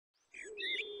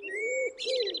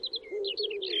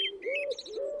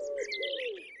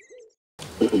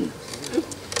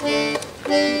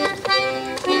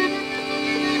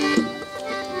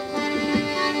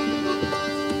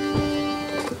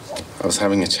was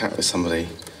having a chat with somebody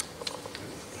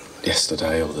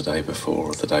yesterday or the day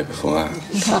before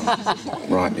that,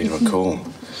 rightly recall,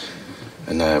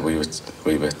 and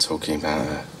we were talking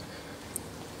about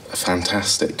a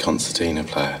fantastic concertina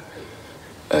player,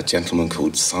 a gentleman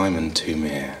called Simon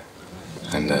Tumir,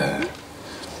 and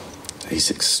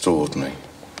he's extraordinary,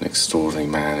 an extraordinary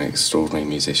man, an extraordinary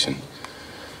musician,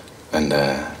 and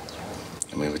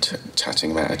we were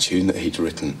chatting about a tune that he'd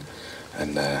written,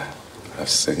 and I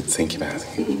was thinking about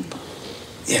it,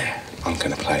 yeah, I'm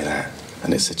going to play that.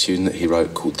 And it's a tune that he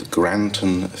wrote called the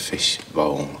Granton Fish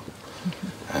Bowl.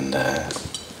 And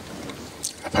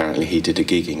apparently he did a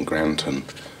gig in Granton,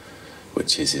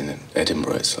 which is in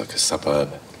Edinburgh, it's like a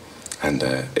suburb. And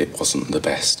it wasn't the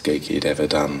best gig he'd ever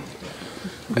done.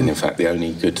 And in fact, the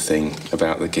only good thing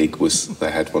about the gig was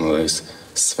they had one of those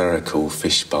spherical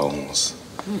fish bowls.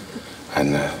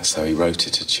 And so he wrote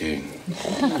it a tune.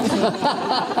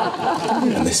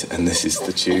 and this is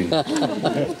the tune.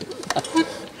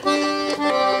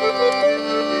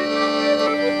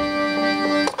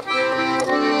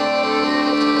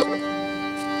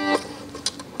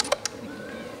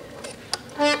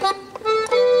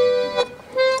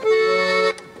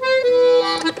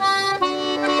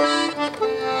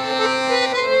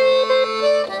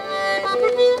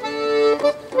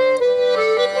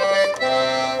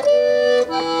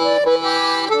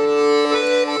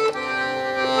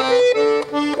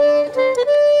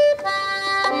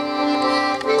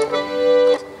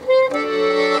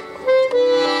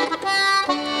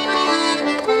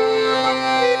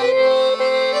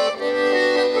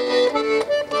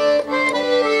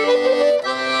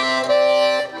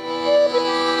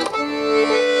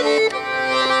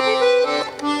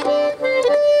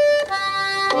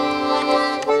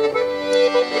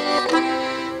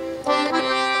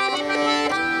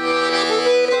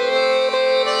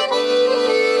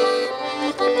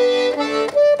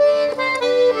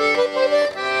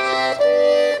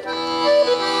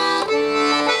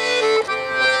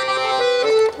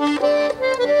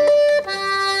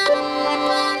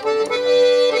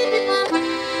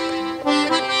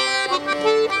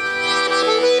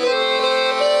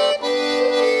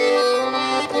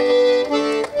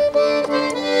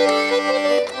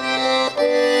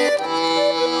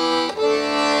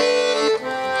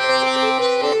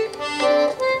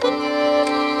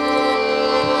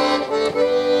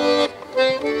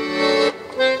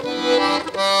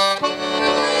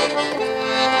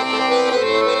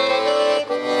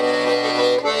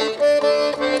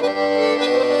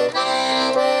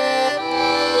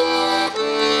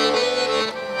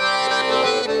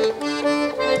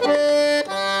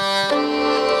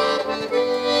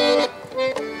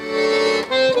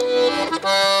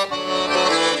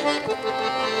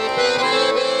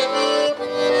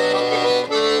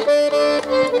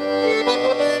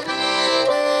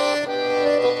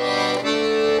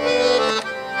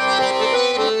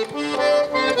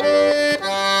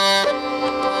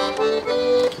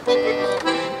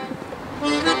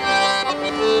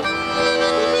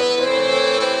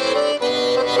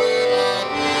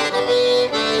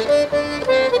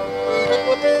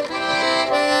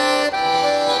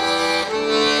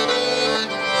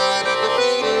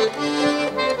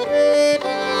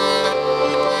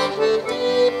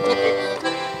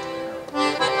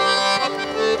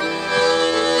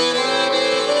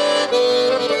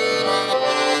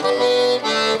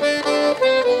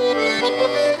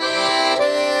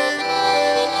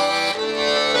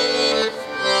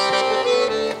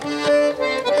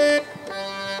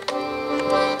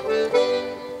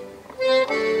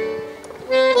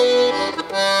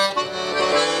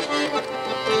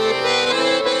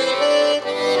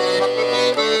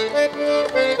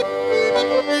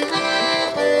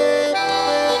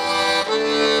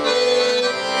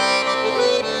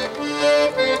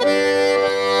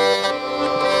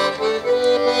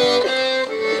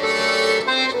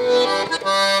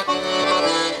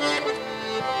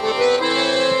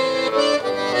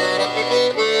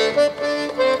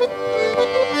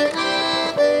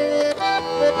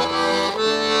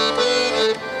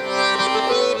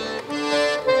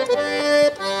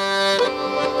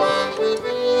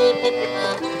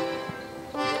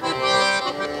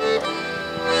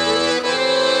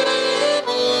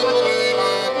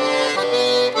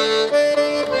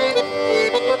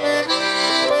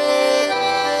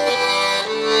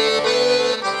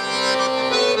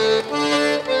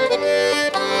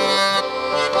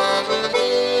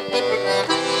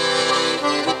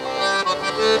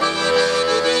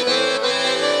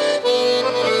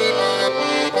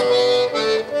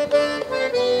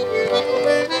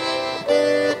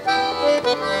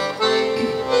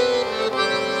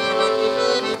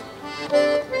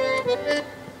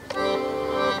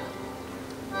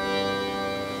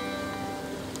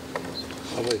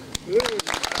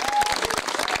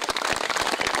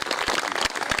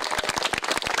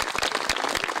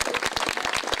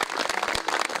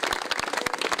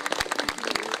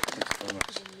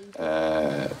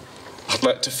 I'd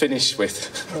like to finish with,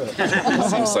 it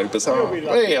seems so bizarre,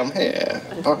 hey, I'm here,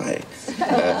 bye.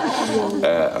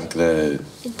 I'm going to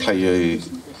play you,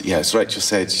 yeah, as Rachel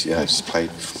said, yeah, I just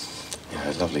played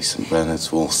a lovely St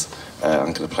Bernard's waltz.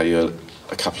 I'm going to play you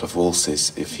a couple of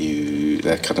waltzes,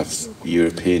 they're kind of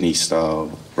European-y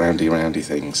style, roundy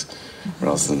things,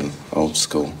 rather than old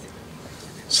school,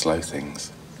 slow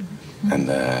things. And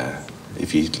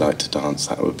if you'd like to dance,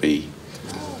 that would be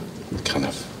kind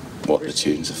of what the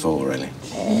tunes are for, really.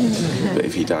 But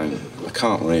if you don't, I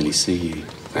can't really see you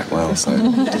that well, so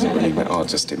it doesn't really matter. I'll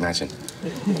just imagine.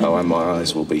 Oh, and my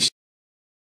eyes will be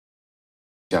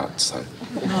shut, so.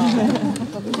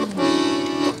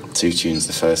 2 tunes.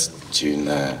 The first tune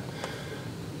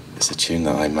is a tune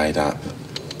that I made up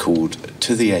called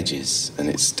To the Edges, and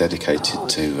it's dedicated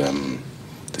to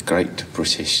the Great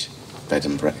British Bed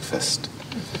and Breakfast.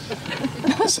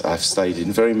 So I've stayed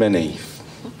in very many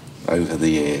over the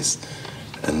years,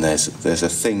 and there's a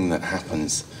thing that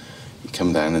happens. You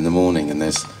come down in the morning, and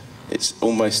it's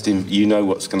almost you know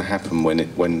what's going to happen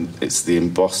when it's the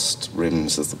embossed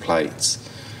rims of the plates.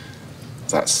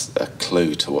 That's a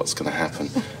clue to what's going to happen,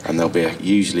 and there'll be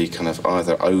usually kind of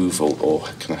either oval or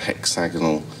kind of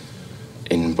hexagonal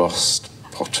embossed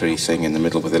pottery thing in the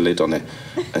middle with a lid on it,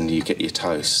 and you get your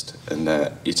toast, and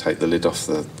you take the lid off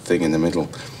the thing in the middle,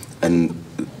 and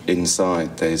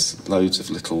inside there's loads of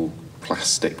little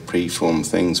plastic preformed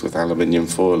things with aluminium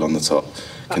foil on the top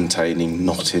containing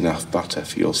not enough butter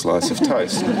for your slice of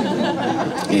toast. You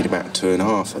need about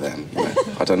 2.5 of them, you know.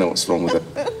 I don't know what's wrong with a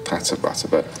pat of butter,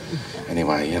 but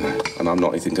anyway, you know. And I'm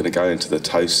not even going to go into the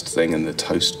toast thing and the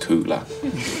toast cooler.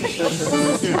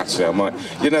 Actually, I might.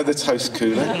 You know the toast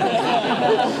cooler?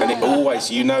 And it always,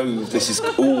 you know this is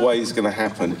always going to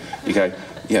happen. You go,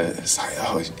 yeah, it's like,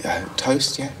 oh,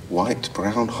 toast, yeah, white,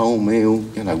 brown,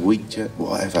 wholemeal, you know, wheat, yeah,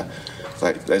 whatever.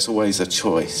 Like, there's always a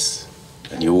choice,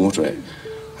 and you order it,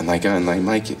 and they go and they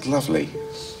make it lovely,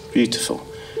 beautiful,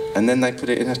 and then they put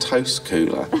it in a toast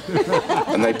cooler,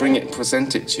 and they bring it and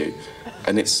present it to you,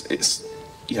 and it's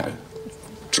you know,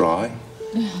 dry,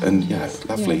 and you know,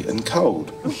 lovely and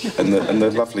cold, and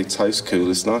the lovely toast cooler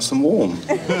is nice and warm.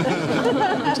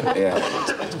 Yeah,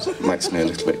 it makes me a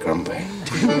little bit grumpy.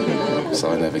 So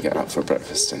I never get up for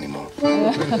breakfast anymore.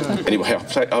 Anyway,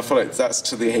 I'll follow it. That's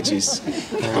To the Edges.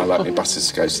 I like my butter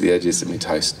to go to the edges of my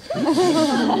toast,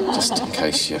 just in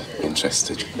case you're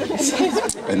interested.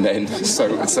 And then, so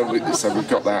we've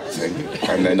got that thing,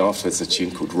 and then afterwards a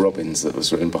tune called Robins that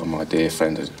was written by my dear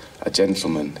friend, a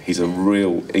gentleman. He's a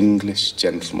real English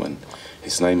gentleman.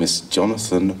 His name is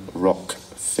Jonathan Rock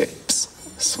Phipps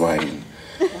Swain.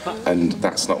 And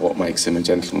that's not what makes him a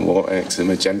gentleman. What makes him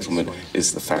a gentleman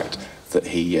is the fact that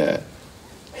he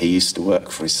used to work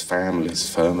for his family's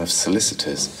firm of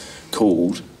solicitors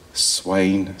called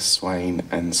Swain, Swain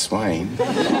and Swain.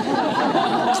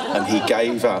 And he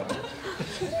gave up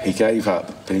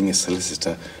being a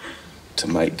solicitor to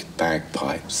make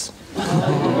bagpipes.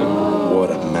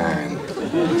 What a man.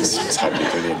 It's totally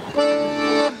brilliant.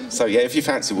 So yeah, if you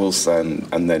fancy waltz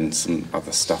and then some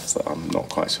other stuff that I'm not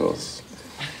quite sure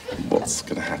what's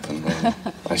going to happen, well,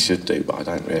 I should do, but I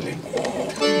don't really.